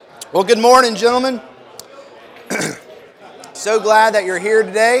Well, good morning, gentlemen. So glad that you're here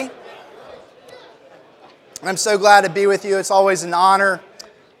today. I'm so glad to be with you. It's always an honor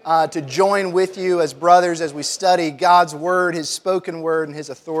to join with you as brothers as we study God's Word, His spoken Word, and His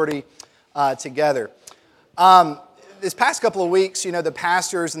authority together. This past couple of weeks, the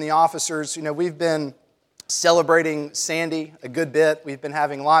pastors and the officers, we've been celebrating Sandy a good bit. We've been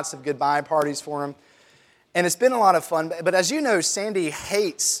having lots of goodbye parties for him. And it's been a lot of fun. But as you know, Sandy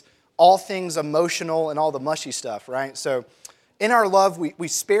hates all things emotional and all the mushy stuff, right? So in our love, we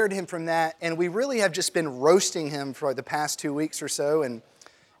spared him from that. And we really have just been roasting him for the past 2 weeks or so. And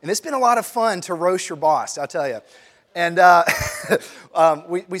it's been a lot of fun to roast your boss, I'll tell you. And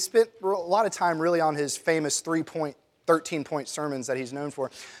we spent a lot of time really on his famous 13-point sermons that he's known for.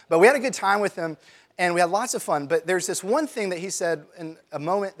 But we had a good time with him. And we had lots of fun, but there's this one thing that he said in a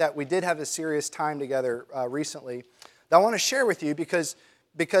moment that we did have a serious time together recently that I want to share with you because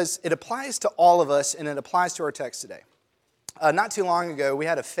it applies to all of us and it applies to our text today. Not too long ago, we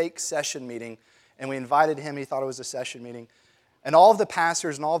had a fake session meeting, and we invited him. He thought it was a session meeting. And all of the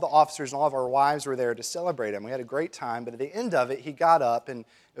pastors and all of the officers and all of our wives were there to celebrate him. We had a great time, but at the end of it, he got up, and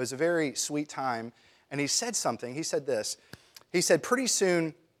it was a very sweet time, and he said something. He said this. He said, pretty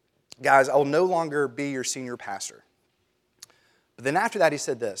soon, guys, I will no longer be your senior pastor. But then after that, he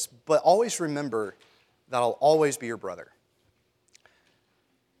said this, but always remember that I'll always be your brother.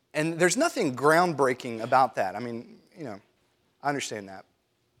 And there's nothing groundbreaking about that. I mean, I understand that.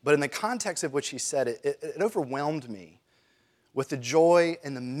 But in the context of which he said it, it overwhelmed me with the joy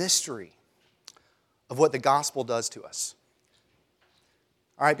and the mystery of what the gospel does to us.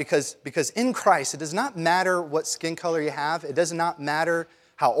 All right, because in Christ, it does not matter what skin color you have. It does not matter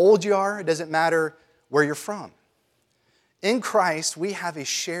how old you are. It doesn't matter where you're from. In Christ, we have a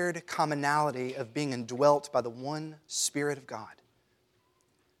shared commonality of being indwelt by the one Spirit of God.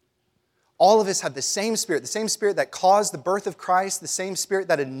 All of us have the same Spirit that caused the birth of Christ, the same Spirit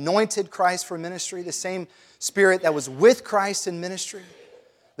that anointed Christ for ministry, the same Spirit that was with Christ in ministry,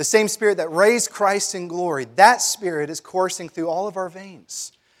 the same Spirit that raised Christ in glory. That Spirit is coursing through all of our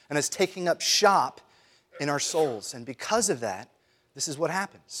veins and is taking up shop in our souls. And because of that, this is what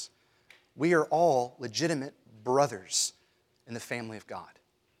happens. We are all legitimate brothers in the family of God.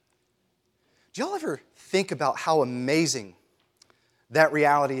 Do y'all ever think about how amazing that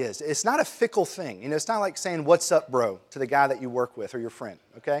reality is? It's not a fickle thing. It's not like saying, "What's up, bro?" to the guy that you work with or your friend,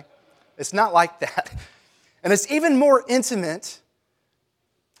 okay? It's not like that. And it's even more intimate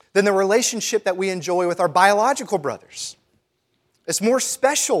than the relationship that we enjoy with our biological brothers. It's more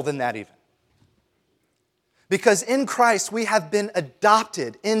special than that even. Because in Christ, we have been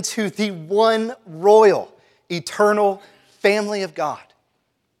adopted into the one royal, eternal family of God.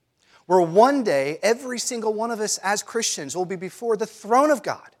 Where one day, every single one of us as Christians will be before the throne of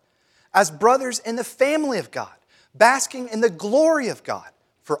God, as brothers in the family of God, basking in the glory of God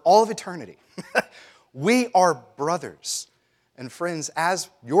for all of eternity. We are brothers. And friends, as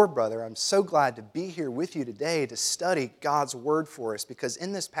your brother, I'm so glad to be here with you today to study God's Word for us, because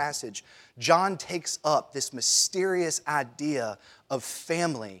in this passage, John takes up this mysterious idea of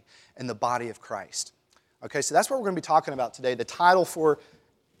family in the body of Christ. Okay, so that's what we're going to be talking about today. The title for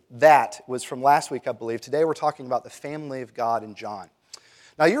that was from last week, I believe. Today we're talking about the family of God in John.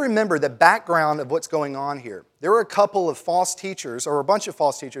 Now you remember the background of what's going on here. There were a couple of false teachers, or a bunch of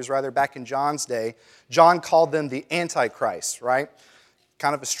false teachers rather, back in John's day. John called them the Antichrist, right?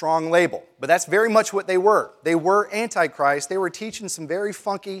 Kind of a strong label. But that's very much what they were. They were Antichrist. They were teaching some very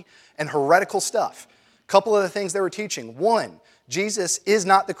funky and heretical stuff. A couple of the things they were teaching. One, Jesus is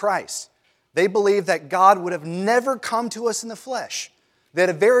not the Christ. They believed that God would have never come to us in the flesh. They had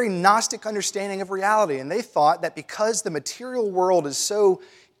a very Gnostic understanding of reality, and they thought that because the material world is so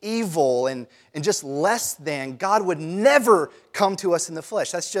evil and just less than, God would never come to us in the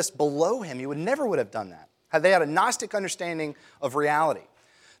flesh. That's just below Him. He never would have done that. They had a Gnostic understanding of reality.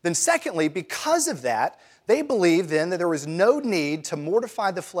 Then secondly, because of that, they believed then that there was no need to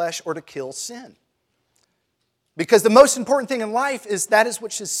mortify the flesh or to kill sin. Because the most important thing in life is that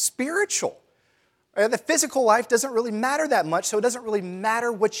which is spiritual. The physical life doesn't really matter that much, so it doesn't really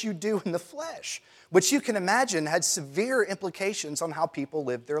matter what you do in the flesh, which you can imagine had severe implications on how people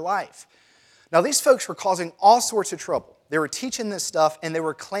lived their life. Now, these folks were causing all sorts of trouble. They were teaching this stuff, and they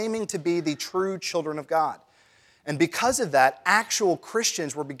were claiming to be the true children of God. And because of that, actual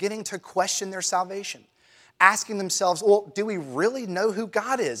Christians were beginning to question their salvation, asking themselves, well, do we really know who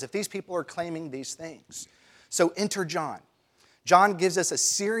God is if these people are claiming these things? So enter John. John gives us a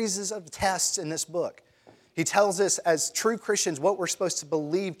series of tests in this book. He tells us as true Christians what we're supposed to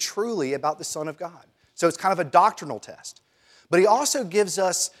believe truly about the Son of God. So it's kind of a doctrinal test. But he also gives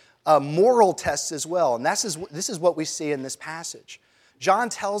us moral tests as well. And this is what we see in this passage. John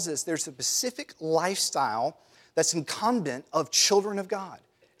tells us there's a specific lifestyle that's incumbent of children of God.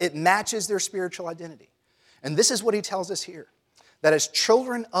 It matches their spiritual identity. And this is what he tells us here, that as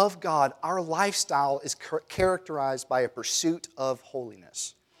children of God, our lifestyle is characterized by a pursuit of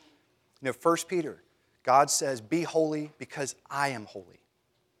holiness. 1 Peter, God says, be holy because I am holy.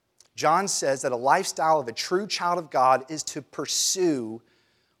 John says that a lifestyle of a true child of God is to pursue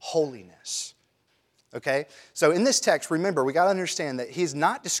holiness. Okay? So in this text, remember, we got to understand that he's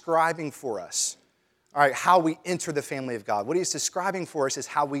not describing for us, all right, how we enter the family of God. What he's describing for us is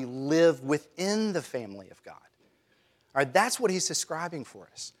how we live within the family of God. All right, that's what he's describing for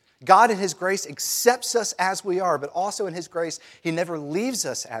us. God in his grace accepts us as we are, but also in his grace, he never leaves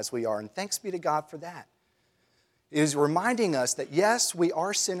us as we are. And thanks be to God for that. Is reminding us that yes, we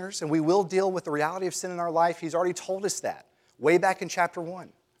are sinners and we will deal with the reality of sin in our life. He's already told us that way back in chapter 1.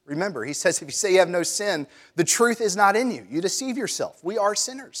 Remember, he says if you say you have no sin, the truth is not in you. You deceive yourself. We are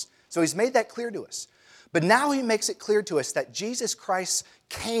sinners. So he's made that clear to us. But now he makes it clear to us that Jesus Christ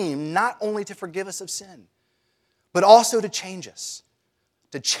came not only to forgive us of sin, but also to change us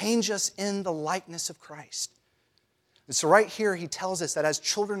in the likeness of Christ. And so right here he tells us that as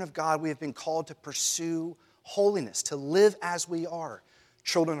children of God, we have been called to pursue holiness, to live as we are,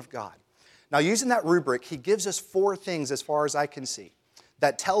 children of God. Now, using that rubric, he gives us 4 things as far as I can see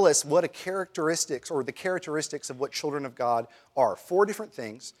that tell us what the characteristics of what children of God are. 4 different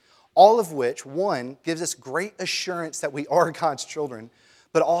things, all of which, one, gives us great assurance that we are God's children,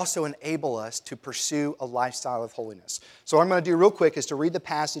 but also enable us to pursue a lifestyle of holiness. So what I'm going to do real quick is to read the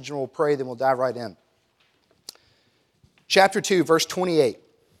passage and we'll pray, then we'll dive right in. Chapter 2, verse 28.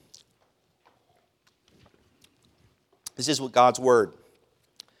 This is what God's word.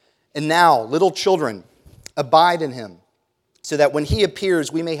 And now, little children, abide in him, so that when he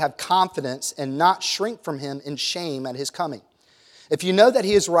appears, we may have confidence and not shrink from him in shame at his coming. If you know that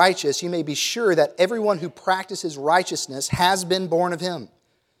he is righteous, you may be sure that everyone who practices righteousness has been born of him.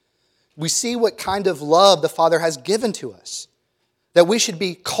 We see what kind of love the Father has given to us, that we should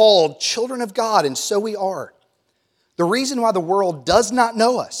be called children of God, and so we are. The reason why the world does not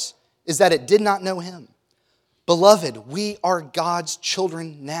know us is that it did not know him. Beloved, we are God's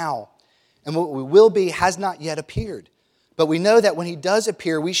children now, and what we will be has not yet appeared. But we know that when he does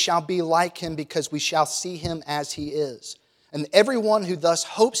appear, we shall be like him because we shall see him as he is. And everyone who thus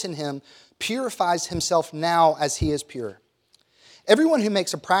hopes in him purifies himself now as he is pure. Everyone who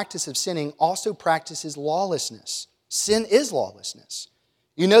makes a practice of sinning also practices lawlessness. Sin is lawlessness.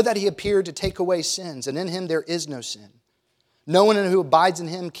 You know that he appeared to take away sins, and in him there is no sin. No one who abides in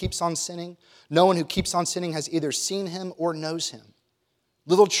him keeps on sinning. No one who keeps on sinning has either seen him or knows him.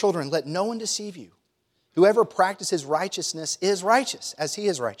 Little children, let no one deceive you. Whoever practices righteousness is righteous, as he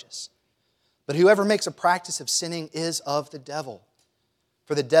is righteous. But whoever makes a practice of sinning is of the devil,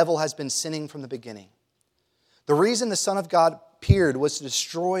 for the devil has been sinning from the beginning. The reason the Son of God appeared was to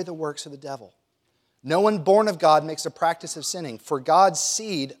destroy the works of the devil. No one born of God makes a practice of sinning, for God's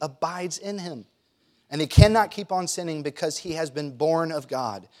seed abides in him. And he cannot keep on sinning because he has been born of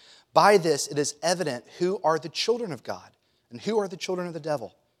God. By this it is evident who are the children of God and who are the children of the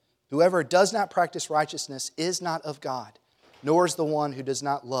devil. Whoever does not practice righteousness is not of God, nor is the one who does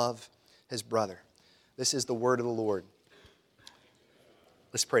not love his brother. This is the word of the Lord.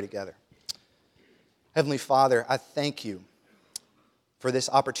 Let's pray together. Heavenly Father, I thank you for this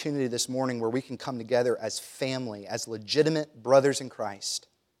opportunity this morning where we can come together as family, as legitimate brothers in Christ,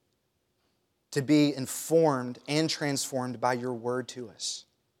 to be informed and transformed by your word to us.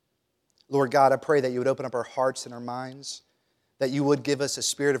 Lord God, I pray that you would open up our hearts and our minds, that you would give us a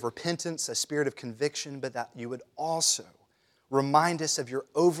spirit of repentance, a spirit of conviction, but that you would also remind us of your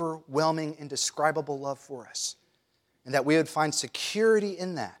overwhelming, indescribable love for us, and that we would find security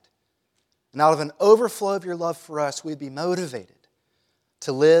in that. And out of an overflow of your love for us, we'd be motivated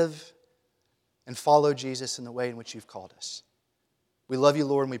to live and follow Jesus in the way in which you've called us. We love you,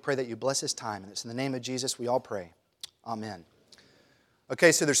 Lord, and we pray that you bless this time. And it's in the name of Jesus we all pray. Amen.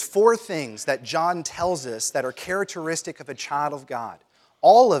 Okay, so there's 4 things that John tells us that are characteristic of a child of God.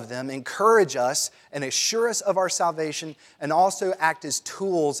 All of them encourage us and assure us of our salvation and also act as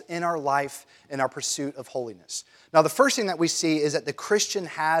tools in our life in our pursuit of holiness. Now, the first thing that we see is that the Christian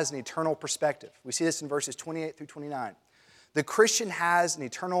has an eternal perspective. We see this in verses 28 through 29. The Christian has an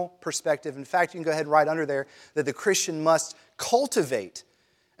eternal perspective. In fact, you can go ahead and write under there that the Christian must cultivate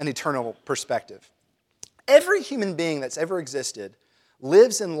an eternal perspective. Every human being that's ever existed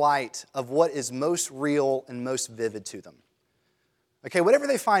lives in light of what is most real and most vivid to them. Okay, whatever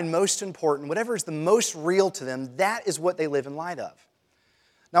they find most important, whatever is the most real to them, that is what they live in light of.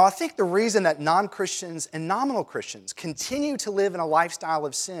 Now, I think the reason that non-Christians and nominal Christians continue to live in a lifestyle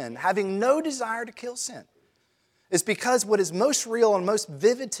of sin, having no desire to kill sin, is because what is most real and most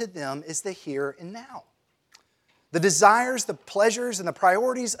vivid to them is the here and now. The desires, the pleasures, and the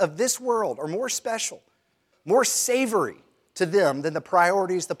priorities of this world are more special, more savory to them than the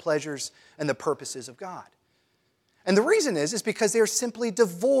priorities, the pleasures, and the purposes of God. And the reason is because they're simply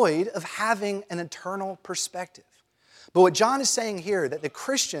devoid of having an eternal perspective. But what John is saying here, that the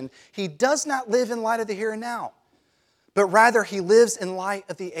Christian, he does not live in light of the here and now, but rather he lives in light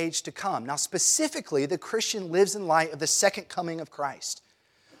of the age to come. Now, specifically, the Christian lives in light of the second coming of Christ.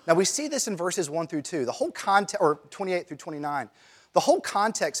 Now, we see this in verses 1 through 2, the whole context, or 28 through 29. The whole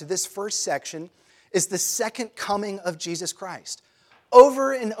context of this first section is the second coming of Jesus Christ.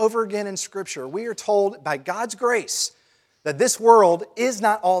 Over and over again in Scripture, we are told by God's grace that this world is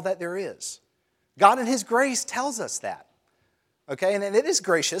not all that there is. God in His grace tells us that. Okay, and it is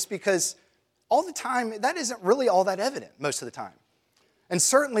gracious because all the time, that isn't really all that evident most of the time. And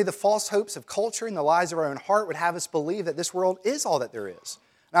certainly the false hopes of culture and the lies of our own heart would have us believe that this world is all that there is.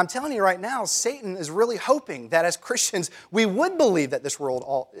 And I'm telling you right now, Satan is really hoping that as Christians, we would believe that this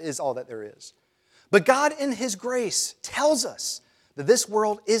world is all that there is. But God in His grace tells us that this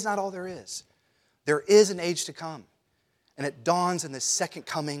world is not all there is. There is an age to come, and it dawns in the second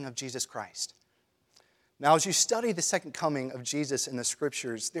coming of Jesus Christ. Now, as you study the second coming of Jesus in the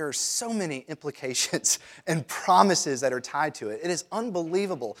Scriptures, there are so many implications and promises that are tied to it. It is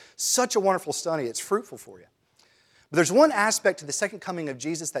unbelievable. Such a wonderful study. It's fruitful for you. But there's one aspect to the second coming of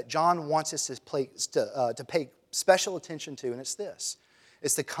Jesus that John wants us to pay special attention to, and it's this.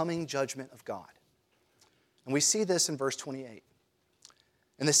 It's the coming judgment of God. And we see this in verse 28.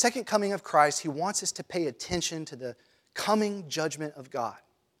 In the second coming of Christ, He wants us to pay attention to the coming judgment of God.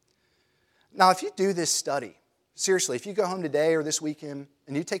 Now, if you do this study, seriously, if you go home today or this weekend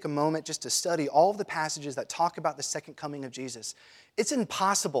and you take a moment just to study all of the passages that talk about the second coming of Jesus, it's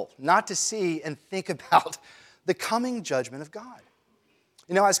impossible not to see and think about the coming judgment of God.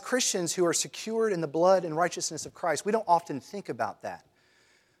 You know, as Christians who are secured in the blood and righteousness of Christ, we don't often think about that.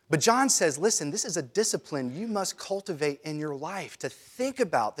 But John says, listen, this is a discipline you must cultivate in your life to think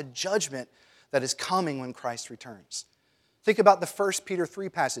about the judgment that is coming when Christ returns. Think about the 1 Peter 3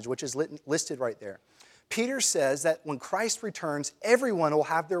 passage, which is listed right there. Peter says that when Christ returns, everyone will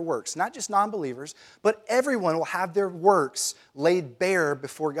have their works, not just non-believers, but everyone will have their works laid bare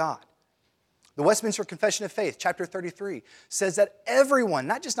before God. The Westminster Confession of Faith, chapter 33, says that everyone,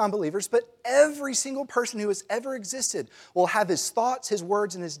 not just non-believers, but every single person who has ever existed will have his thoughts, his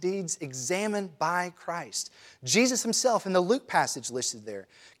words, and his deeds examined by Christ. Jesus Himself, in the Luke passage listed there,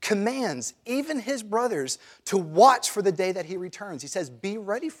 commands even His brothers to watch for the day that He returns. He says, be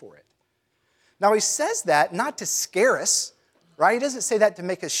ready for it. Now, He says that not to scare us, right? He doesn't say that to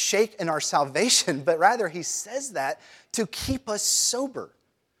make us shake in our salvation, but rather He says that to keep us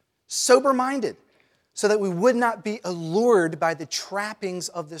sober-minded, so that we would not be allured by the trappings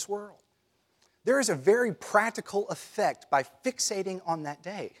of this world. There is a very practical effect by fixating on that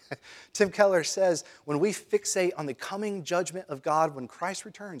day. Tim Keller says, when we fixate on the coming judgment of God when Christ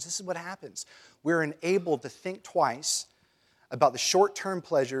returns, this is what happens. We're enabled to think twice about the short-term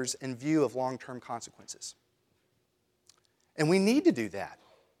pleasures in view of long-term consequences. And we need to do that.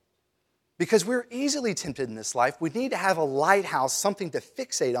 Because we're easily tempted in this life, we need to have a lighthouse, something to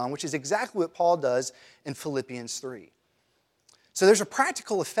fixate on, which is exactly what Paul does in Philippians 3. So there's a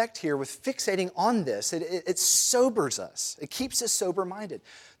practical effect here with fixating on this. It sobers us. It keeps us sober-minded.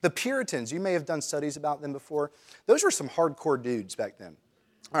 The Puritans, you may have done studies about them before, those were some hardcore dudes back then.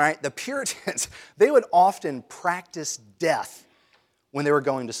 All right, the Puritans, they would often practice death when they were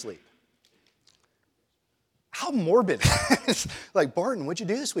going to sleep. How morbid. Like, Barton, what'd you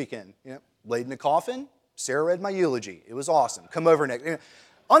do this weekend? You know, laid in a coffin. Sarah read my eulogy. It was awesome. Come over next. You know,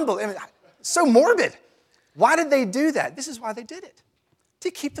 unbelievable. So morbid. Why did they do that? This is why they did it.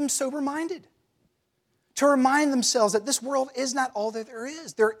 To keep them sober-minded. To remind themselves that this world is not all that there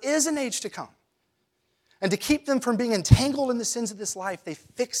is. There is an age to come. And to keep them from being entangled in the sins of this life, they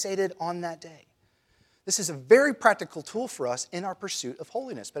fixated on that day. This is a very practical tool for us in our pursuit of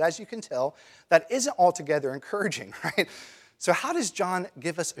holiness. But as you can tell, that isn't altogether encouraging, right? So how does John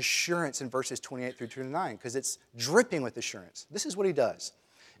give us assurance in verses 28 through 29? Because it's dripping with assurance. This is what he does.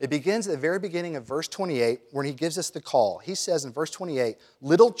 It begins at the very beginning of verse 28 when he gives us the call. He says in verse 28,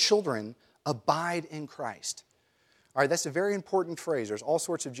 little children, abide in Christ. All right, that's a very important phrase. There's all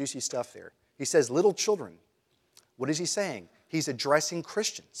sorts of juicy stuff there. He says little children. What is he saying? He's addressing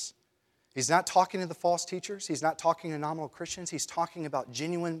Christians. He's not talking to the false teachers. He's not talking to nominal Christians. He's talking about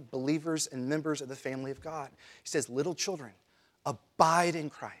genuine believers and members of the family of God. He says, little children, Abide in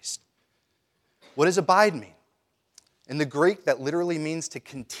Christ. What does abide mean? In the Greek, that literally means to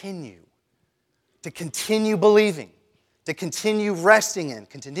continue believing, to continue resting in,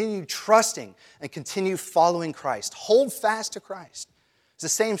 continue trusting, and continue following Christ. Hold fast to Christ. It's the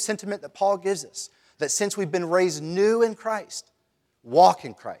same sentiment that Paul gives us, that since we've been raised new in Christ, walk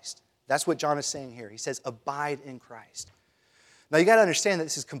in Christ. That's what John is saying here. He says, abide in Christ. Now you got to understand that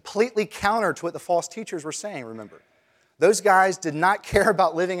this is completely counter to what the false teachers were saying, remember. Those guys did not care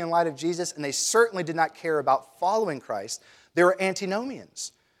about living in light of Jesus, and they certainly did not care about following Christ. They were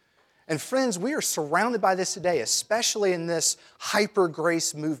antinomians. And friends, we are surrounded by this today, especially in this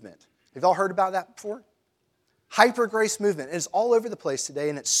hyper-grace movement. Have you all heard about that before? Hyper-grace movement is all over the place today,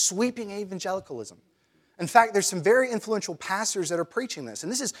 and it's sweeping evangelicalism. In fact, there's some very influential pastors that are preaching this.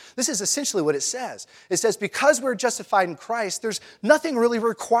 And this is essentially what it says. It says, because we're justified in Christ, there's nothing really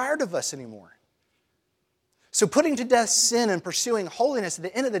required of us anymore. So putting to death sin and pursuing holiness, at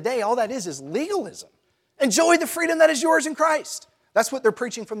the end of the day, all that is legalism. Enjoy the freedom that is yours in Christ. That's what they're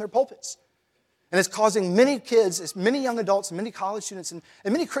preaching from their pulpits. And it's causing many kids, many young adults, and many college students, and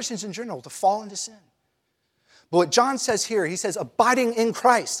many Christians in general to fall into sin. But what John says here, he says abiding in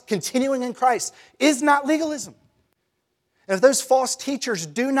Christ, continuing in Christ, is not legalism. And if those false teachers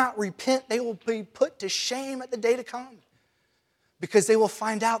do not repent, they will be put to shame at the day to come, because they will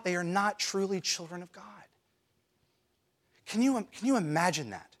find out they are not truly children of God. Can you imagine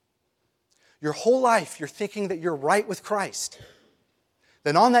that? Your whole life you're thinking that you're right with Christ.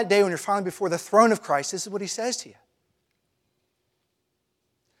 Then on that day when you're finally before the throne of Christ, this is what he says to you.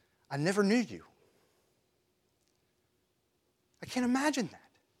 I never knew you. I can't imagine that.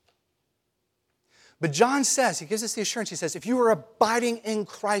 But John says, he gives us the assurance, he says, if you are abiding in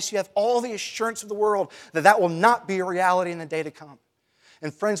Christ, you have all the assurance of the world that that will not be a reality in the day to come.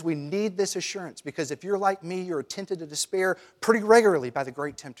 And friends, we need this assurance, because if you're like me, you're tempted to despair pretty regularly by the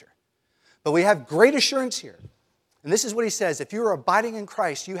great tempter. But we have great assurance here. And this is what he says, if you are abiding in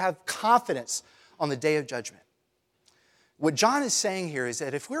Christ, you have confidence on the day of judgment. What John is saying here is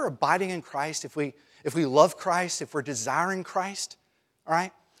that if we're abiding in Christ, if we love Christ, if we're desiring Christ, all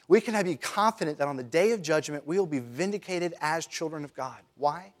right, we can be confident that on the day of judgment, we will be vindicated as children of God.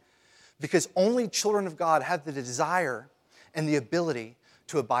 Why? Because only children of God have the desire and the ability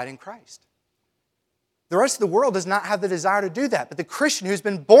to abide in Christ. The rest of the world does not have the desire to do that, but the Christian who's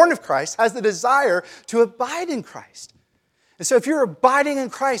been born of Christ has the desire to abide in Christ. And so if you're abiding in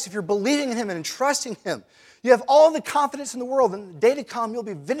Christ, if you're believing in Him and trusting Him, you have all the confidence in the world, and in the day to come, you'll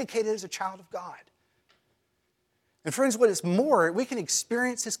be vindicated as a child of God. And friends, what is more, we can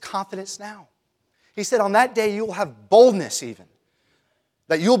experience His confidence now. He said, on that day you will have boldness even,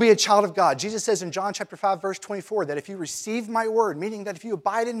 that you'll be a child of God. Jesus says in John chapter 5, verse 24, that if you receive my word, meaning that if you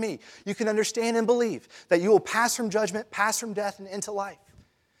abide in me, you can understand and believe that you will pass from judgment, pass from death, and into life.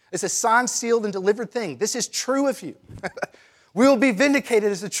 It's a signed, sealed, and delivered thing. This is true of you. We will be vindicated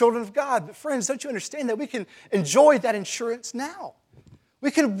as the children of God. But friends, don't you understand that we can enjoy that assurance now?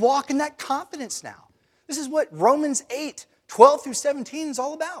 We can walk in that confidence now. This is what Romans 8, 12 through 17 is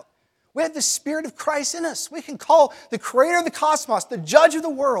all about. We have the Spirit of Christ in us. We can call the creator of the cosmos, the judge of the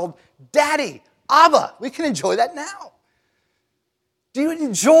world, Daddy, Abba. We can enjoy that now. Do you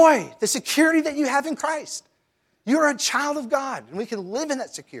enjoy the security that you have in Christ? You're a child of God, and we can live in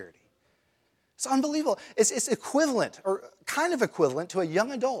that security. It's unbelievable. It's equivalent, or kind of equivalent, to a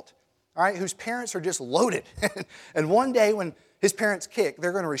young adult, all right, whose parents are just loaded. And one day when his parents kick,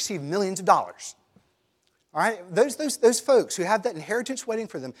 they're going to receive millions of dollars. All right, those folks who have that inheritance waiting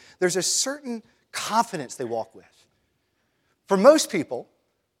for them, there's a certain confidence they walk with. For most people,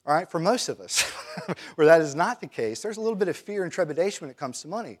 all right, for most of us, where that is not the case, there's a little bit of fear and trepidation when it comes to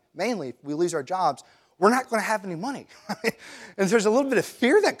money. Mainly, if we lose our jobs, we're not going to have any money. And there's a little bit of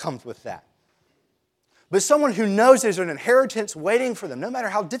fear that comes with that. But someone who knows there's an inheritance waiting for them, no matter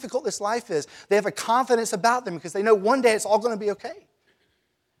how difficult this life is, they have a confidence about them because they know one day it's all going to be okay.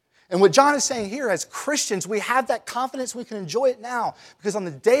 And what John is saying here, as Christians, we have that confidence, we can enjoy it now, because on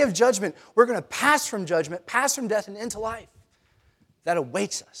the day of judgment, we're going to pass from judgment, pass from death and into life. That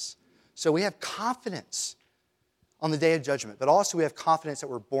awaits us. So we have confidence on the day of judgment, but also we have confidence that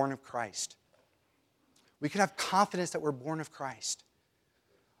we're born of Christ. We can have confidence that we're born of Christ.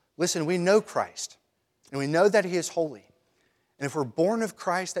 Listen, we know Christ, and we know that He is holy. And if we're born of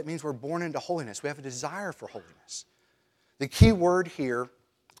Christ, that means we're born into holiness. We have a desire for holiness. The key word here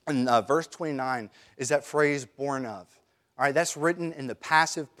in verse 29 is that phrase, born of. All right, that's written in the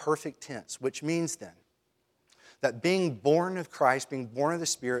passive perfect tense, which means then that being born of Christ, being born of the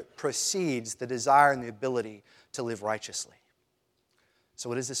Spirit, precedes the desire and the ability to live righteously. So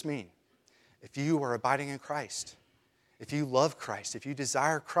what does this mean? If you are abiding in Christ, if you love Christ, if you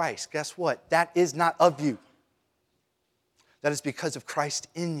desire Christ, guess what? That is not of you. That is because of Christ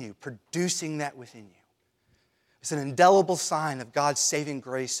in you, producing that within you. It's an indelible sign of God's saving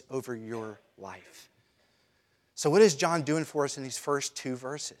grace over your life. So what is John doing for us in these first 2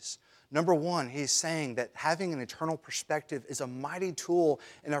 verses? Number one, he's saying that having an eternal perspective is a mighty tool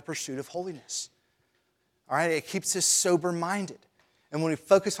in our pursuit of holiness. All right, it keeps us sober-minded. And when we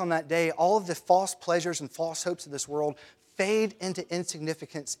focus on that day, all of the false pleasures and false hopes of this world fade into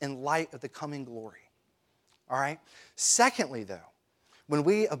insignificance in light of the coming glory. All right? Secondly, though, when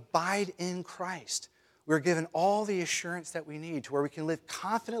we abide in Christ, we're given all the assurance that we need to where we can live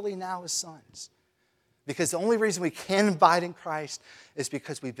confidently now as sons. Because the only reason we can abide in Christ is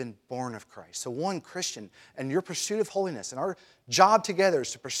because we've been born of Christ. So one, Christian, and your pursuit of holiness, and our job together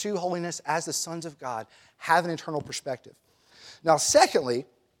is to pursue holiness as the sons of God, have an eternal perspective. Now, secondly,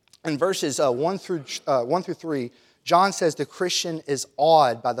 in verses 1 through 3, John says the Christian is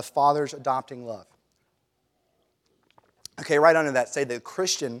awed by the Father's adopting love. Okay, right under that, say the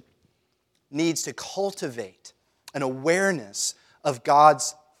Christian needs to cultivate an awareness of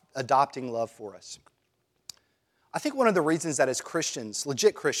God's adopting love for us. I think one of the reasons that as Christians,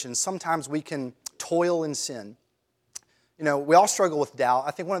 legit Christians, sometimes we can toil in sin. You know, we all struggle with doubt.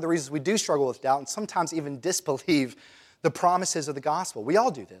 I think one of the reasons we do struggle with doubt and sometimes even disbelieve the promises of the gospel, we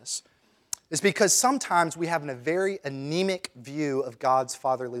all do this, is because sometimes we have a very anemic view of God's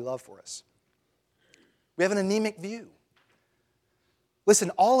fatherly love for us. We have an anemic view.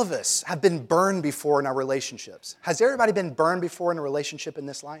 Listen, all of us have been burned before in our relationships. Has everybody been burned before in a relationship in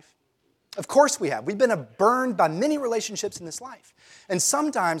this life? Of course we have. We've been burned by many relationships in this life. And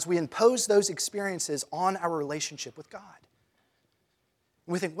sometimes we impose those experiences on our relationship with God.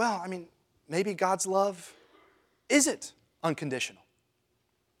 And we think, well, maybe God's love isn't unconditional.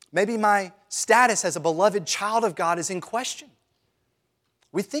 Maybe my status as a beloved child of God is in question.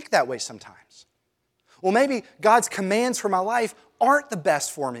 We think that way sometimes. Well, maybe God's commands for my life aren't the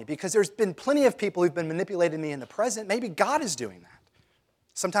best for me because there's been plenty of people who've been manipulating me in the present. Maybe God is doing that.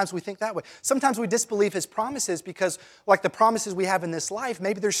 Sometimes we think that way. Sometimes we disbelieve His promises because, like the promises we have in this life,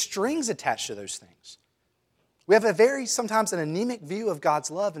 maybe there's strings attached to those things. We have sometimes an anemic view of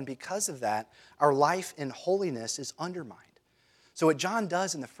God's love, and because of that, our life in holiness is undermined. So what John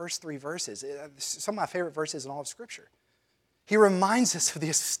does in the first 3 verses, some of my favorite verses in all of Scripture, he reminds us of the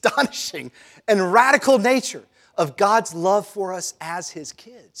astonishing and radical nature of God's love for us as His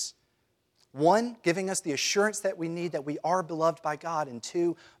kids. 1, giving us the assurance that we need that we are beloved by God, and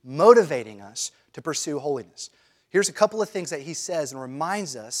 2, motivating us to pursue holiness. Here's a couple of things that he says and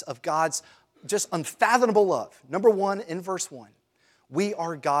reminds us of God's just unfathomable love. Number 1, in verse 1, we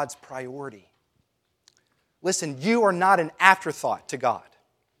are God's priority. Listen, you are not an afterthought to God.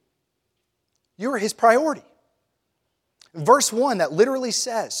 You are His priority. In verse 1, that literally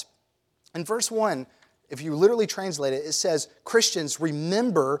says, in verse 1, if you literally translate it, it says, Christians,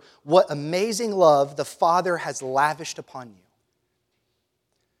 remember what amazing love the Father has lavished upon you.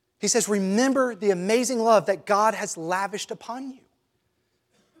 He says, remember the amazing love that God has lavished upon you.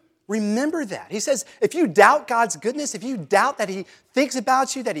 Remember that. He says, if you doubt God's goodness, if you doubt that He thinks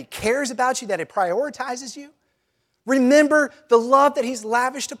about you, that He cares about you, that He prioritizes you, remember the love that He's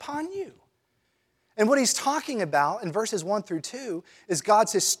lavished upon you. And what he's talking about in verses 1 through 2 is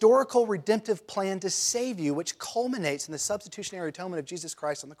God's historical redemptive plan to save you, which culminates in the substitutionary atonement of Jesus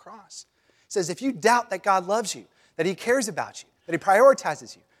Christ on the cross. It says, if you doubt that God loves you, that He cares about you, that He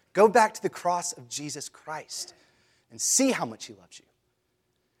prioritizes you, go back to the cross of Jesus Christ and see how much He loves you.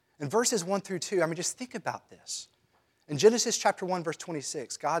 In verses 1 through 2, just think about this. In Genesis chapter 1, verse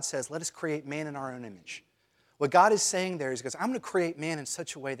 26, God says, let us create man in our own image. What God is saying there is, He goes, I'm going to create man in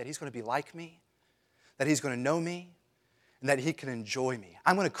such a way that he's going to be like me, that he's going to know me, and that he can enjoy me.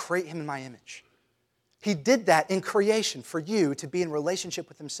 I'm going to create him in my image. He did that in creation for you to be in relationship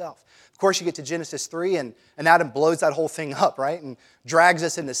with Himself. Of course, you get to Genesis 3, and Adam blows that whole thing up, right? And drags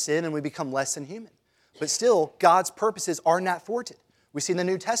us into sin, and we become less than human. But still, God's purposes are not thwarted. We see in the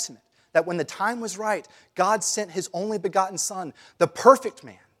New Testament that when the time was right, God sent His only begotten Son, the perfect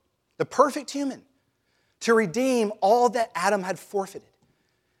man, the perfect human, to redeem all that Adam had forfeited.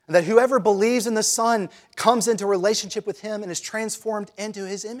 And that whoever believes in the Son comes into relationship with Him and is transformed into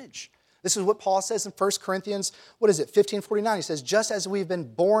His image. This is what Paul says in 1 Corinthians, 15:49. He says, just as we've been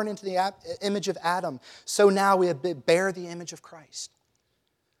born into the image of Adam, so now we bear the image of Christ.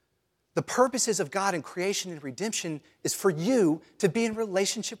 The purposes of God in creation and redemption is for you to be in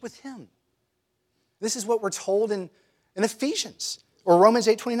relationship with Him. This is what we're told in Ephesians. Or Romans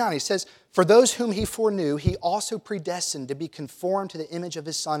 8:29, he says, "For those whom he foreknew, he also predestined to be conformed to the image of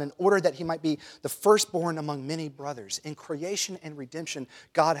his Son in order that he might be the firstborn among many brothers." In creation and redemption,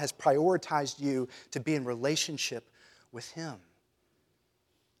 God has prioritized you to be in relationship with him.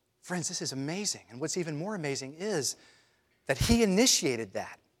 Friends, this is amazing. And what's even more amazing is that he initiated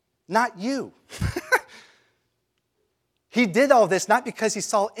that, not you. He did all this not because he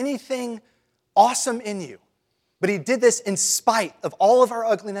saw anything awesome in you, but he did this in spite of all of our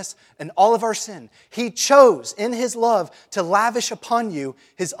ugliness and all of our sin. He chose in his love to lavish upon you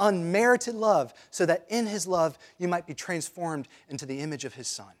his unmerited love so that in his love you might be transformed into the image of his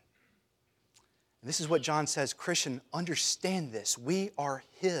Son. And this is what John says, Christian, understand this. We are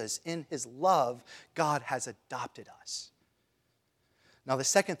his. In his love, God has adopted us. Now, the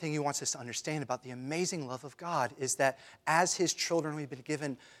second thing he wants us to understand about the amazing love of God is that as his children, we've been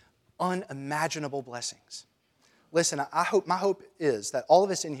given unimaginable blessings. Listen, my hope is that all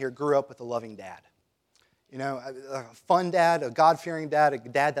of us in here grew up with a loving dad. You know, a fun dad, a God-fearing dad, a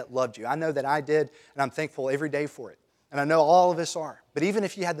dad that loved you. I know that I did, and I'm thankful every day for it. And I know all of us are. But even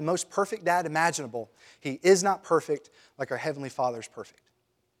if you had the most perfect dad imaginable, he is not perfect like our Heavenly Father is perfect.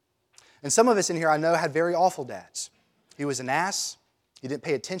 And some of us in here I know had very awful dads. He was an ass. He didn't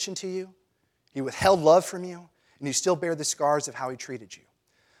pay attention to you. He withheld love from you. And you still bear the scars of how he treated you.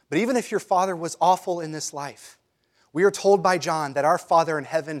 But even if your father was awful in this life, we are told by John that our Father in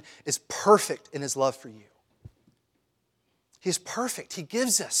heaven is perfect in his love for you. He is perfect. He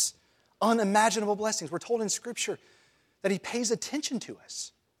gives us unimaginable blessings. We're told in Scripture that he pays attention to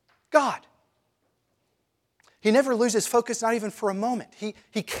us. God. He never loses focus, not even for a moment.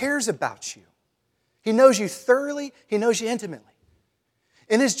 He cares about you. He knows you thoroughly. He knows you intimately.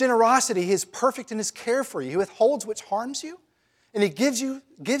 In his generosity, he is perfect in his care for you. He withholds what harms you, and he gives you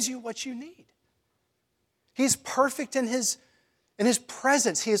what you need. He's perfect in his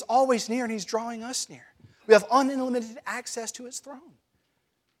presence. He is always near, and he's drawing us near. We have unlimited access to his throne.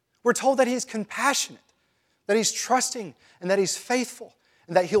 We're told that he is compassionate, that he's trusting, and that he's faithful,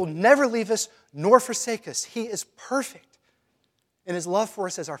 and that he'll never leave us nor forsake us. He is perfect in his love for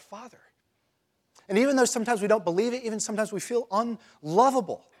us as our Father. And even though sometimes we don't believe it, even sometimes we feel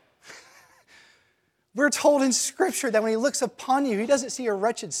unlovable, we're told in Scripture that when he looks upon you, he doesn't see a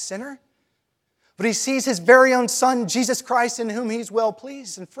wretched sinner, but he sees his very own Son, Jesus Christ, in whom he's well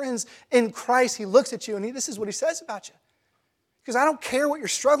pleased. And friends, in Christ, he looks at you, and this is what he says about you. Because I don't care what you're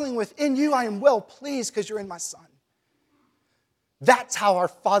struggling with. In you, I am well pleased because you're in my Son. That's how our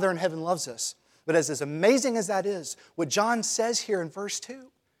Father in heaven loves us. But as amazing as that is, what John says here in verse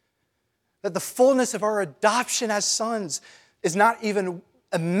 2, that the fullness of our adoption as sons is not even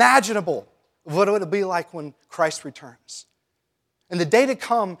imaginable of what it would be like when Christ returns. And the day to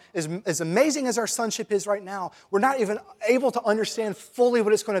come, as amazing as our sonship is right now, we're not even able to understand fully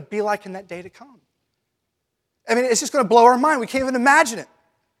what it's going to be like in that day to come. I mean, it's just going to blow our mind. We can't even imagine it.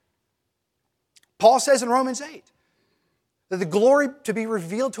 Paul says in Romans 8 that the glory to be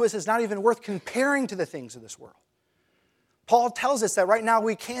revealed to us is not even worth comparing to the things of this world. Paul tells us that right now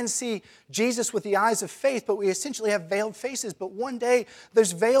we can see Jesus with the eyes of faith, but we essentially have veiled faces. But one day,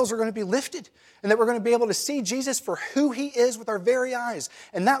 those veils are going to be lifted, and that we're going to be able to see Jesus for who he is with our very eyes.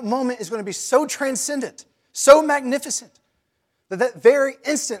 And that moment is going to be so transcendent, so magnificent, that very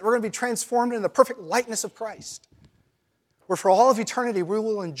instant we're going to be transformed into the perfect likeness of Christ, where for all of eternity we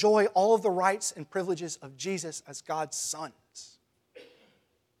will enjoy all of the rights and privileges of Jesus as God's sons.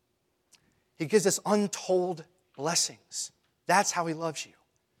 He gives us untold blessings. That's how he loves you.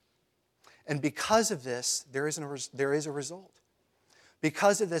 And because of this, there is a result.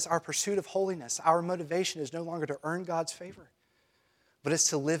 Because of this, our pursuit of holiness, our motivation is no longer to earn God's favor, but it's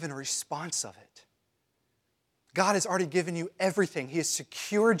to live in response of it. God has already given you everything. He has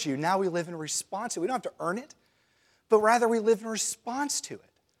secured you. Now we live in response to it. We don't have to earn it, but rather we live in response to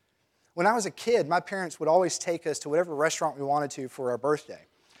it. When I was a kid, my parents would always take us to whatever restaurant we wanted to for our birthday.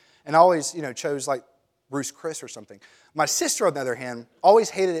 And I always, chose like Ruth's Chris or something. My sister, on the other hand, always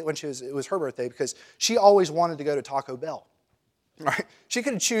hated it when it was her birthday because she always wanted to go to Taco Bell. Right? She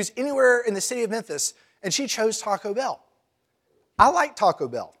could choose anywhere in the city of Memphis, and she chose Taco Bell. I like Taco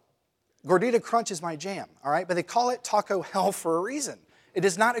Bell. Gordita Crunch is my jam, all right? But they call it Taco Hell for a reason. It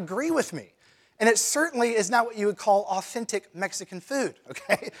does not agree with me. And it certainly is not what you would call authentic Mexican food,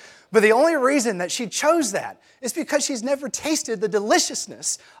 okay? But the only reason that she chose that is because she's never tasted the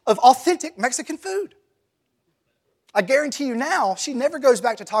deliciousness of authentic Mexican food. I guarantee you now, she never goes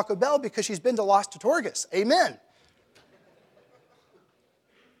back to Taco Bell because she's been to Las Tortugas. Amen.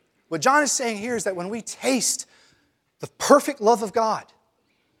 What John is saying here is that when we taste the perfect love of God,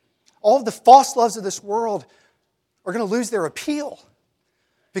 all of the false loves of this world are going to lose their appeal.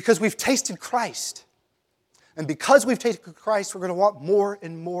 Because we've tasted Christ. And because we've tasted Christ, we're going to want more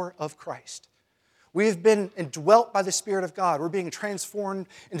and more of Christ. We have been indwelt by the Spirit of God. We're being transformed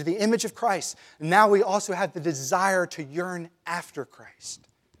into the image of Christ. And now we also have the desire to yearn after Christ.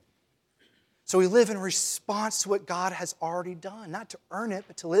 So we live in response to what God has already done. Not to earn it,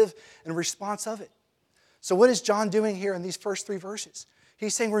 but to live in response of it. So what is John doing here in these first 3 verses?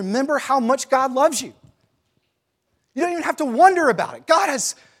 He's saying, remember how much God loves you. You don't even have to wonder about it. God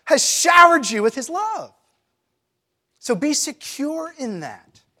has showered you with His love. So be secure in that.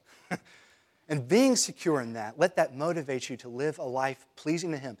 And being secure in that, let that motivate you to live a life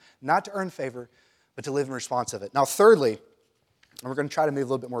pleasing to Him. Not to earn favor, but to live in response of it. Now thirdly, and we're going to try to move a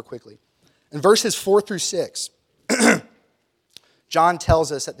little bit more quickly. In verses 4 through 6, John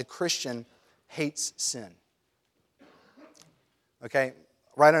tells us that the Christian hates sin. Okay?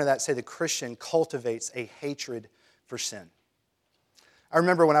 Right under that, say the Christian cultivates a hatred for sin. I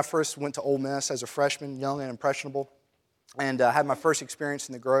remember when I first went to Ole Miss as a freshman, young and impressionable, and had my first experience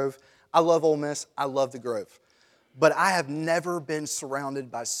in the Grove. I love Ole Miss. I love the Grove. But I have never been surrounded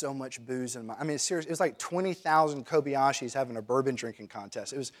by so much booze. Seriously, it was like 20,000 Kobayashis having a bourbon drinking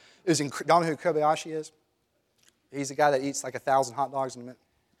contest. It was y'all know who Kobayashi is? He's the guy that eats like 1,000 hot dogs in a minute.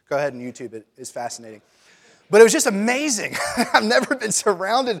 Go ahead and YouTube it. It's fascinating. But it was just amazing. I've never been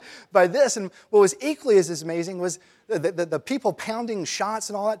surrounded by this. And what was equally as amazing was the people pounding shots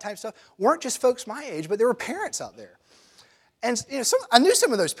and all that type of stuff weren't just folks my age, but there were parents out there. And I knew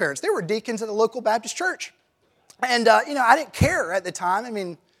some of those parents. They were deacons at the local Baptist church. And, I didn't care at the time.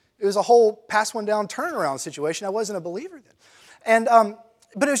 It was a whole pass one down turnaround situation. I wasn't a believer then. And,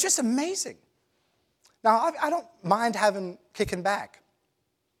 but it was just amazing. Now, I don't mind kicking back.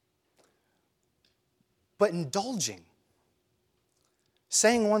 But indulging.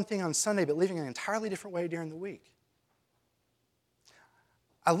 Saying one thing on Sunday, but living an entirely different way during the week.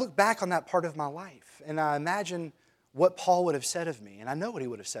 I look back on that part of my life, and I imagine what Paul would have said of me, and I know what he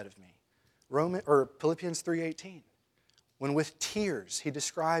would have said of me. Philippians 3:18, when with tears he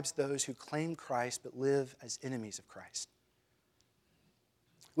describes those who claim Christ but live as enemies of Christ.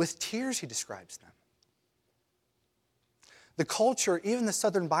 With tears he describes them. The culture, even the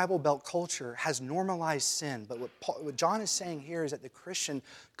Southern Bible Belt culture, has normalized sin, but what John is saying here is that the Christian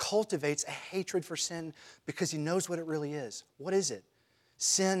cultivates a hatred for sin because he knows what it really is. What is it?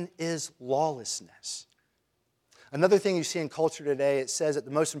 Sin is lawlessness. Another thing you see in culture today, it says that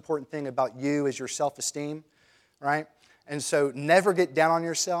the most important thing about you is your self-esteem, right? And so never get down on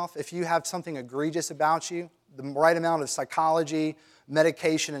yourself. If you have something egregious about you, the right amount of psychology,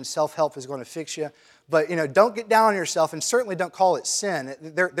 medication, and self-help is going to fix you. But, don't get down on yourself, and certainly don't call it sin.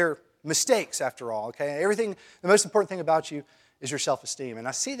 They're mistakes, after all, okay? The most important thing about you is your self-esteem. And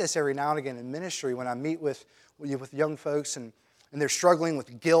I see this every now and again in ministry when I meet with young folks, and they're struggling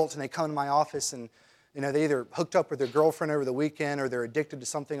with guilt, and they come to my office, and they either hooked up with their girlfriend over the weekend or they're addicted to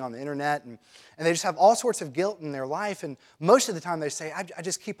something on the internet. And they just have all sorts of guilt in their life. And most of the time they say, I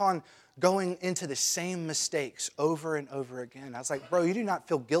just keep on going into the same mistakes over and over again. I was like, bro, you do not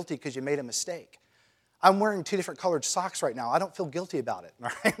feel guilty because you made a mistake. I'm wearing 2 different colored socks right now. I don't feel guilty about it. All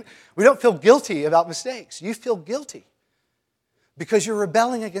right? We don't feel guilty about mistakes. You feel guilty because you're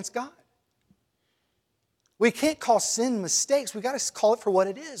rebelling against God. We can't call sin mistakes. We've got to call it for what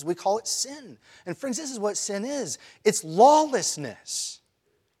it is. We call it sin. And friends, this is what sin is. It's lawlessness.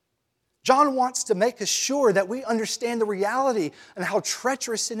 John wants to make us sure that we understand the reality and how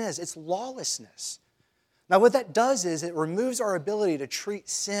treacherous sin is. It's lawlessness. Now, what that does is it removes our ability to treat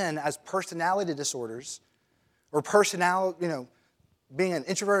sin as personality disorders or being an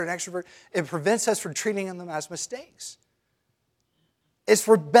introvert or an extrovert. It prevents us from treating them as mistakes. It's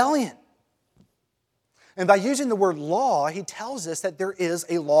rebellion. And by using the word law, he tells us that there is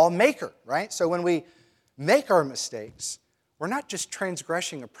a lawmaker, right? So when we make our mistakes, we're not just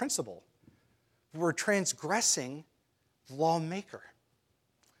transgressing a principle, we're transgressing the lawmaker.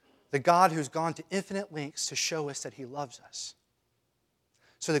 The God who's gone to infinite lengths to show us that He loves us.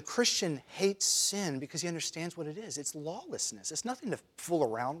 So the Christian hates sin because he understands what it is. It's lawlessness. It's nothing to fool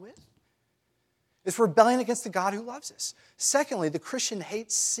around with. It's rebellion against the God who loves us. Secondly, the Christian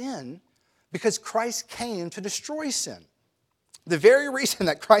hates sin because Christ came to destroy sin. The very reason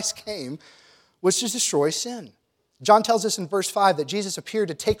that Christ came was to destroy sin. John tells us in verse 5 that Jesus appeared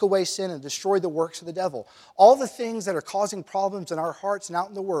to take away sin and destroy the works of the devil. All the things that are causing problems in our hearts and out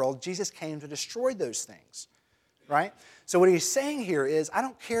in the world, Jesus came to destroy those things, right? So what he's saying here is, I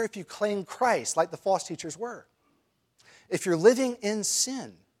don't care if you claim Christ like the false teachers were. If you're living in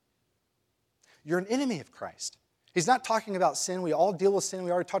sin, you're an enemy of Christ. He's not talking about sin. We all deal with sin.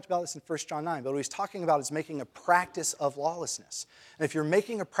 We already talked about this in 1 John 9. But what he's talking about is making a practice of lawlessness. And if you're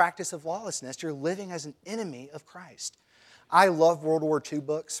making a practice of lawlessness, you're living as an enemy of Christ. I love World War II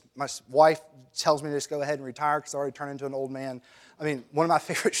books. My wife tells me to just go ahead and retire because I already turned into an old man. I mean, one of my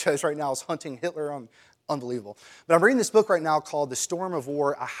favorite shows right now is Hunting Hitler. Unbelievable. But I'm reading this book right now called The Storm of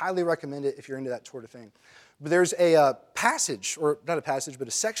War. I highly recommend it if you're into that sort of thing. But there's a passage, or not a passage, but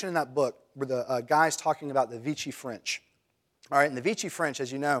a section in that book where the guy's talking about the Vichy French. All right, and the Vichy French,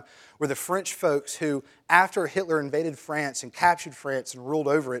 as you know, were the French folks who, after Hitler invaded France and captured France and ruled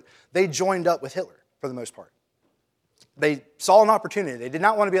over it, they joined up with Hitler for the most part. They saw an opportunity. They did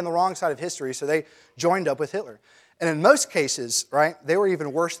not want to be on the wrong side of history, so they joined up with Hitler. And in most cases, right, they were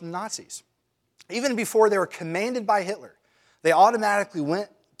even worse than Nazis. Even before they were commanded by Hitler, they automatically went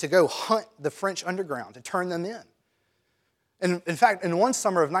to go hunt the French underground to turn them in. And in fact, in one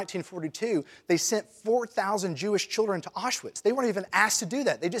summer of 1942, they sent 4,000 Jewish children to Auschwitz. They weren't even asked to do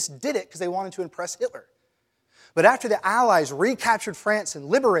that. They just did it because they wanted to impress Hitler. But after the Allies recaptured France and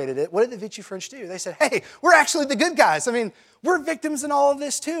liberated it, what did the Vichy French do? They said, hey, we're actually the good guys. I mean, we're victims in all of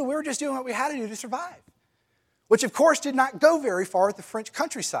this too. We were just doing what we had to do to survive. Which, of course, did not go very far at the French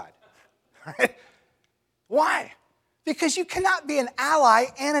countryside. Right? Why? Because you cannot be an ally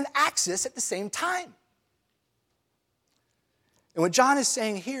and an Axis at the same time. And what John is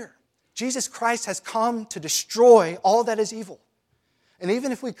saying here, Jesus Christ has come to destroy all that is evil. And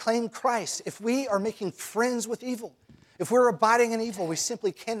even if we claim Christ, if we are making friends with evil, if we're abiding in evil, we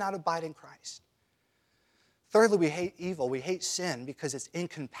simply cannot abide in Christ. Thirdly, we hate evil. We hate sin because it's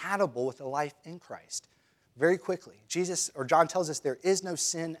incompatible with a life in Christ. Very quickly, John tells us there is no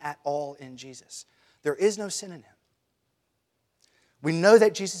sin at all in Jesus. There is no sin in him. We know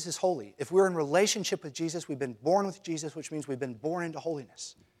that Jesus is holy. If we're in relationship with Jesus, we've been born with Jesus, which means we've been born into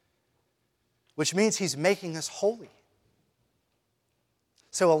holiness, which means he's making us holy.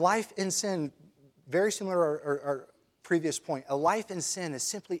 So a life in sin, very similar to our previous point, a life in sin is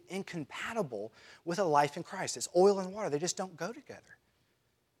simply incompatible with a life in Christ. It's oil and water. They just don't go together.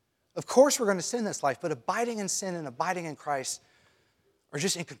 Of course we're going to sin in this life, but abiding in sin and abiding in Christ are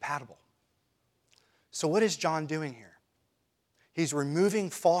just incompatible. So what is John doing here? He's removing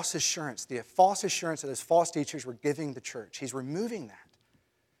false assurance, the false assurance that his false teachers were giving the church. He's removing that.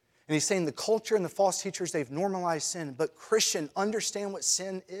 And he's saying the culture and the false teachers, they've normalized sin. But Christian, understand what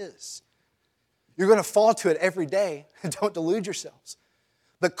sin is. You're going to fall to it every day. Don't delude yourselves.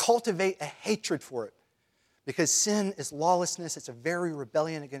 But cultivate a hatred for it. Because sin is lawlessness. It's a very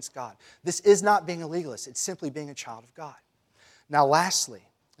rebellion against God. This is not being a legalist. It's simply being a child of God. Now lastly,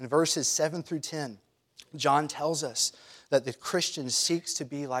 in verses 7 through 10, John tells us that the Christian seeks to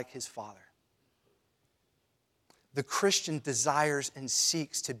be like his Father. The Christian desires and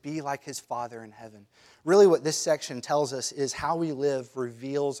seeks to be like his Father in heaven. Really what this section tells us is how we live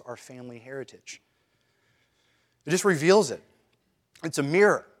reveals our family heritage. It just reveals it. It's a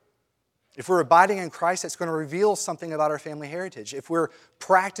mirror. If we're abiding in Christ, that's going to reveal something about our family heritage. If we're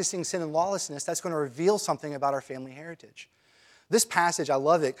practicing sin and lawlessness, that's going to reveal something about our family heritage. This passage, I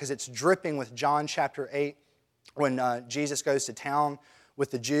love it because it's dripping with John chapter 8 when Jesus goes to town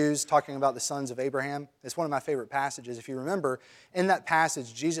with the Jews talking about the sons of Abraham. It's one of my favorite passages. If you remember, in that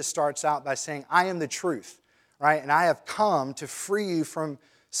passage, Jesus starts out by saying, I am the truth, right? And I have come to free you from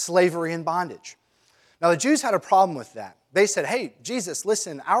slavery and bondage. Now, the Jews had a problem with that. They said, hey, Jesus,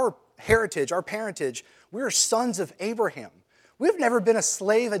 listen, our heritage, our parentage, we're sons of Abraham. We've never been a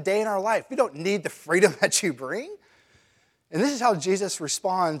slave a day in our life. We don't need the freedom that you bring. And this is how Jesus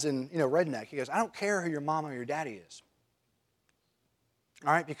responds in, redneck. He goes, I don't care who your mom or your daddy is.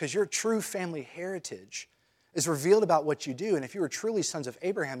 All right, because your true family heritage is revealed about what you do. And if you were truly sons of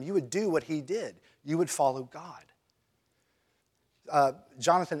Abraham, you would do what he did. You would follow God.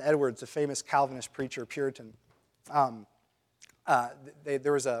 Jonathan Edwards, a famous Calvinist preacher, Puritan,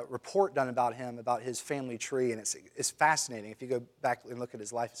 there was a report done about him, about his family tree, and it's fascinating. If you go back and look at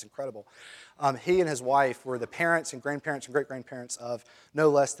his life, it's incredible. He and his wife were the parents and grandparents and great-grandparents of no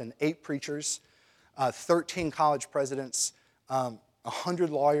less than 8 preachers, 13 college presidents, 100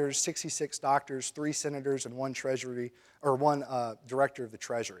 lawyers, 66 doctors, 3 senators, and one director of the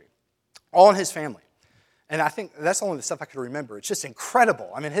Treasury. All in his family. And I think that's only the stuff I could remember. It's just incredible.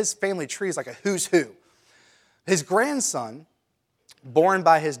 I mean, his family tree is like a who's who. His grandson, born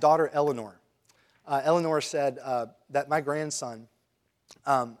by his daughter Eleanor. Eleanor said that my grandson,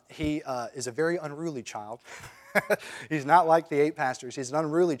 he is a very unruly child. He's not like the 8 pastors. He's an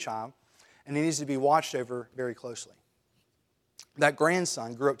unruly child, and he needs to be watched over very closely. That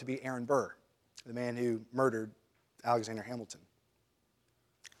grandson grew up to be Aaron Burr, the man who murdered Alexander Hamilton.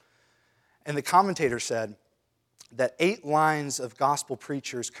 And the commentator said that 8 lines of gospel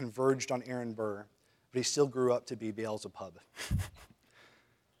preachers converged on Aaron Burr, but he still grew up to be Beelzebub.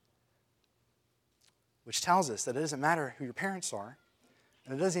 Which tells us that it doesn't matter who your parents are,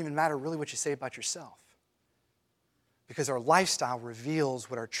 and it doesn't even matter really what you say about yourself. Because our lifestyle reveals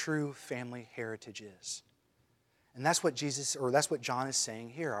what our true family heritage is. And that's what John is saying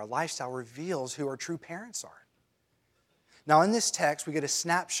here. Our lifestyle reveals who our true parents are. Now, in this text, we get a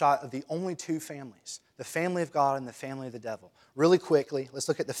snapshot of the only 2 families, the family of God and the family of the devil. Really quickly, let's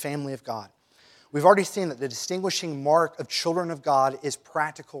look at the family of God. We've already seen that the distinguishing mark of children of God is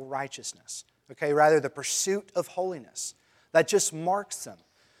practical righteousness. Okay, rather the pursuit of holiness. That just marks them.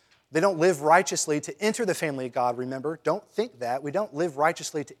 They don't live righteously to enter the family of God, remember? Don't think that. We don't live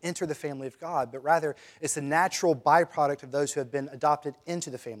righteously to enter the family of God, but rather it's the natural byproduct of those who have been adopted into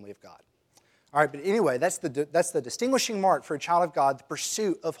the family of God. All right, but anyway, that's the distinguishing mark for a child of God, the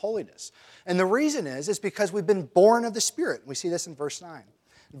pursuit of holiness. And the reason is because we've been born of the Spirit. We see this in verse 9.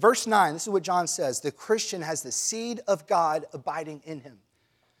 In verse 9, this is what John says. The Christian has the seed of God abiding in him.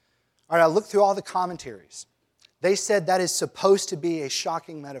 All right, I looked through all the commentaries. They said that is supposed to be a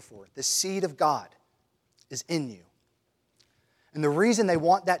shocking metaphor. The seed of God is in you. And the reason they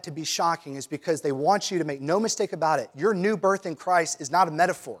want that to be shocking is because they want you to make no mistake about it. Your new birth in Christ is not a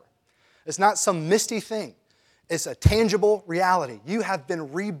metaphor. It's not some misty thing. It's a tangible reality. You have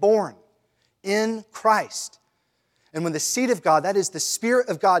been reborn in Christ. And when the seed of God, that is the Spirit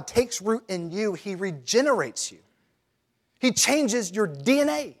of God, takes root in you, He regenerates you. He changes your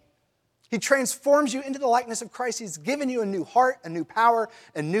DNA. He transforms you into the likeness of Christ. He's given you a new heart, a new power,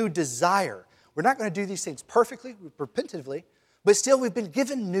 a new desire. We're not going to do these things perfectly, repetitively, but still we've been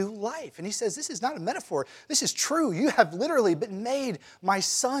given new life. And he says, this is not a metaphor. This is true. You have literally been made my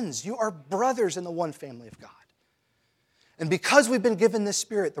sons. You are brothers in the one family of God. And because we've been given this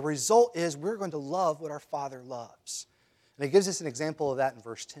Spirit, the result is we're going to love what our Father loves. And he gives us an example of that in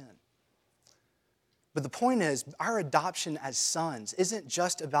verse 10. But the point is, our adoption as sons isn't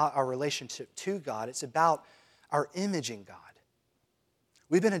just about our relationship to God. It's about our image in God.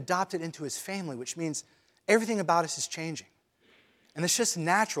 We've been adopted into His family, which means everything about us is changing. And it's just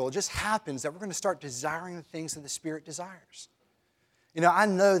natural. It just happens that we're going to start desiring the things that the Spirit desires. You know, I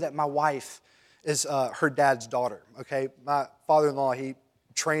know that my wife is her dad's daughter, okay? My father-in-law, he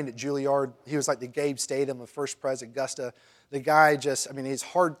trained at Juilliard. He was like the Gabe Statham of First Pres Augusta. The guy just, he's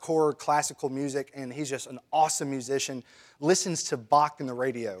hardcore classical music, and he's just an awesome musician. Listens to Bach in the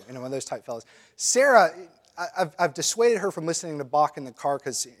radio, one of those type fellas. Sarah, I've dissuaded her from listening to Bach in the car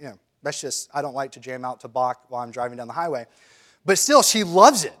because, that's just, I don't like to jam out to Bach while I'm driving down the highway. But still, she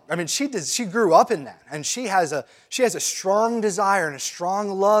loves it. She grew up in that, and she has a strong desire and a strong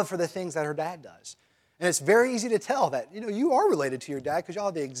love for the things that her dad does. And it's very easy to tell that, you are related to your dad because y'all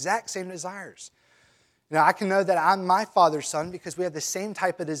have the exact same desires. I can know that I'm my father's son because we have the same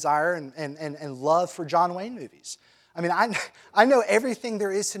type of desire and love for John Wayne movies. I know everything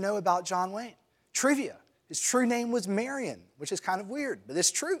there is to know about John Wayne. Trivia. His true name was Marion, which is kind of weird, but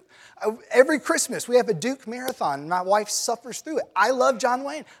it's true. Every Christmas, we have a Duke Marathon, and my wife suffers through it. I love John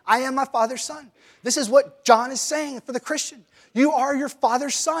Wayne. I am my father's son. This is what John is saying for the Christian. You are your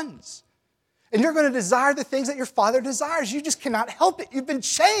father's sons. And you're going to desire the things that your Father desires. You just cannot help it. You've been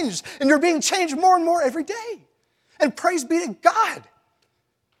changed, and you're being changed more and more every day. And praise be to God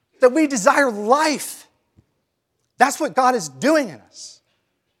that we desire life. That's what God is doing in us.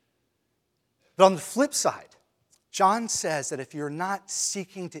 But on the flip side, John says that if you're not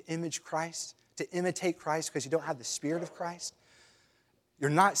seeking to image Christ, to imitate Christ because you don't have the Spirit of Christ, you're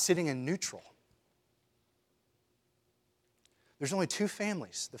not sitting in neutral. There's only 2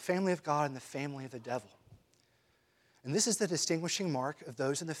 families, the family of God and the family of the devil. And this is the distinguishing mark of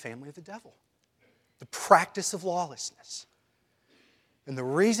those in the family of the devil. The practice of lawlessness. And the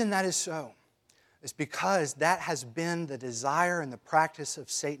reason that is so is because that has been the desire and the practice of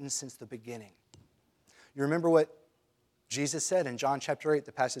Satan since the beginning. You remember what Jesus said in John chapter 8,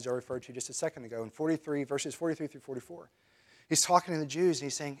 the passage I referred to just a second ago, in verses 43 through 44. He's talking to the Jews and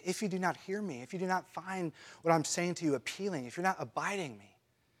he's saying, if you do not hear me, if you do not find what I'm saying to you appealing, if you're not abiding me,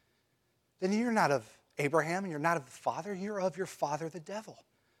 then you're not of Abraham and you're not of the Father, you're of your father the devil.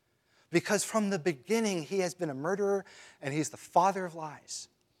 Because from the beginning he has been a murderer and he's the father of lies.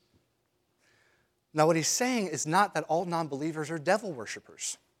 Now what he's saying is not that all non-believers are devil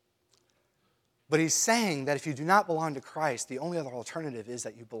worshipers. But he's saying that if you do not belong to Christ, the only other alternative is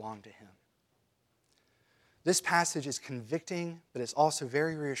that you belong to Him. This passage is convicting, but it's also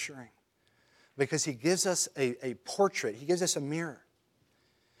very reassuring because he gives us a portrait. He gives us a mirror.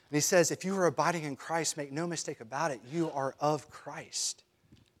 And he says, if you are abiding in Christ, make no mistake about it, you are of Christ.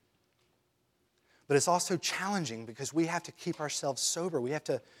 But it's also challenging because we have to keep ourselves sober. We have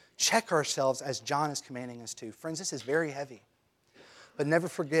to check ourselves as John is commanding us to. Friends, this is very heavy. But never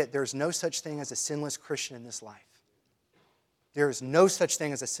forget, there is no such thing as a sinless Christian in this life. There is no such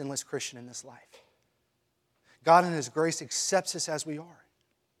thing as a sinless Christian in this life. God in His grace accepts us as we are.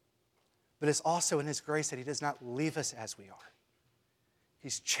 But it's also in His grace that He does not leave us as we are.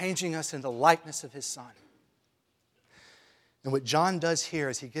 He's changing us into the likeness of His Son. And what John does here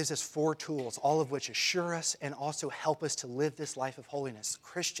is he gives us 4 tools, all of which assure us and also help us to live this life of holiness.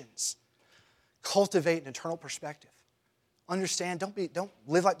 Christians, cultivate an eternal perspective. Understand, don't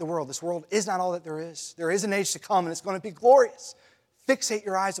live like the world. This world is not all that there is. There is an age to come and it's going to be glorious. Fixate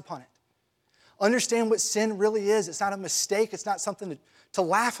your eyes upon it. Understand what sin really is. It's not a mistake. It's not something to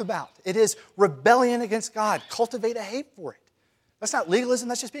laugh about. It is rebellion against God. Cultivate a hate for it. That's not legalism.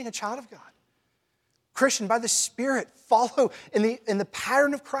 That's just being a child of God. Christian, by the Spirit, follow in the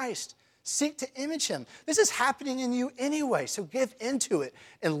pattern of Christ. Seek to image Him. This is happening in you anyway, so give into it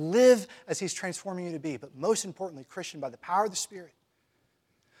and live as He's transforming you to be. But most importantly, Christian, by the power of the Spirit,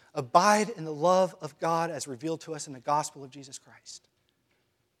 abide in the love of God as revealed to us in the gospel of Jesus Christ.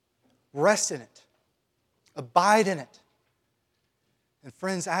 Rest in it. Abide in it. And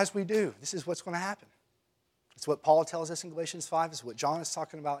friends, as we do, this is what's going to happen. It's what Paul tells us in Galatians 5. It's what John is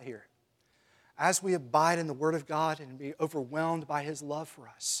talking about here. As we abide in the Word of God and be overwhelmed by His love for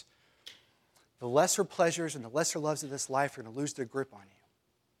us, the lesser pleasures and the lesser loves of this life are going to lose their grip on you.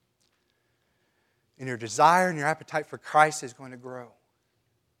 And your desire and your appetite for Christ is going to grow.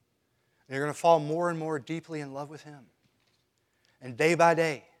 And you're going to fall more and more deeply in love with Him. And day by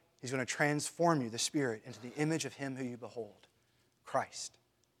day, He's going to transform you, the Spirit, into the image of Him who you behold, Christ.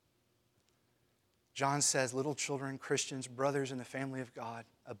 John says, little children, Christians, brothers in the family of God,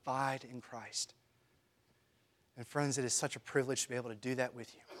 abide in Christ. And friends, it is such a privilege to be able to do that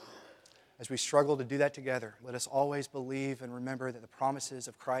with you. As we struggle to do that together, let us always believe and remember that the promises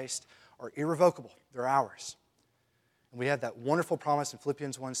of Christ are irrevocable. They're ours. And we have that wonderful promise in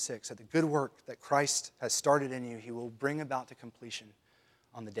Philippians 1:6 that the good work that Christ has started in you, He will bring about to completion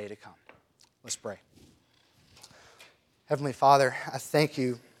on the day to come. Let's pray. Heavenly Father, I thank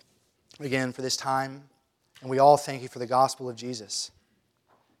You again for this time, and we all thank You for the gospel of Jesus.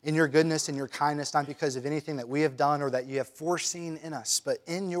 In Your goodness and Your kindness, not because of anything that we have done or that You have foreseen in us, but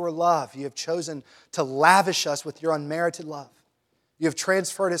in Your love, You have chosen to lavish us with Your unmerited love. You have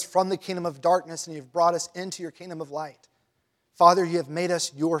transferred us from the kingdom of darkness and You've brought us into Your kingdom of light. Father, You have made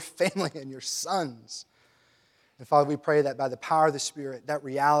us Your family and Your sons. And Father, we pray that by the power of the Spirit, that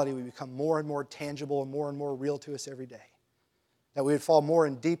reality would become more and more tangible and more real to us every day. That we would fall more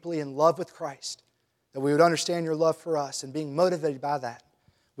and deeply in love with Christ. That we would understand Your love for us, and being motivated by that,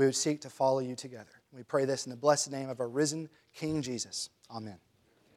 we would seek to follow You together. We pray this in the blessed name of our risen King Jesus. Amen.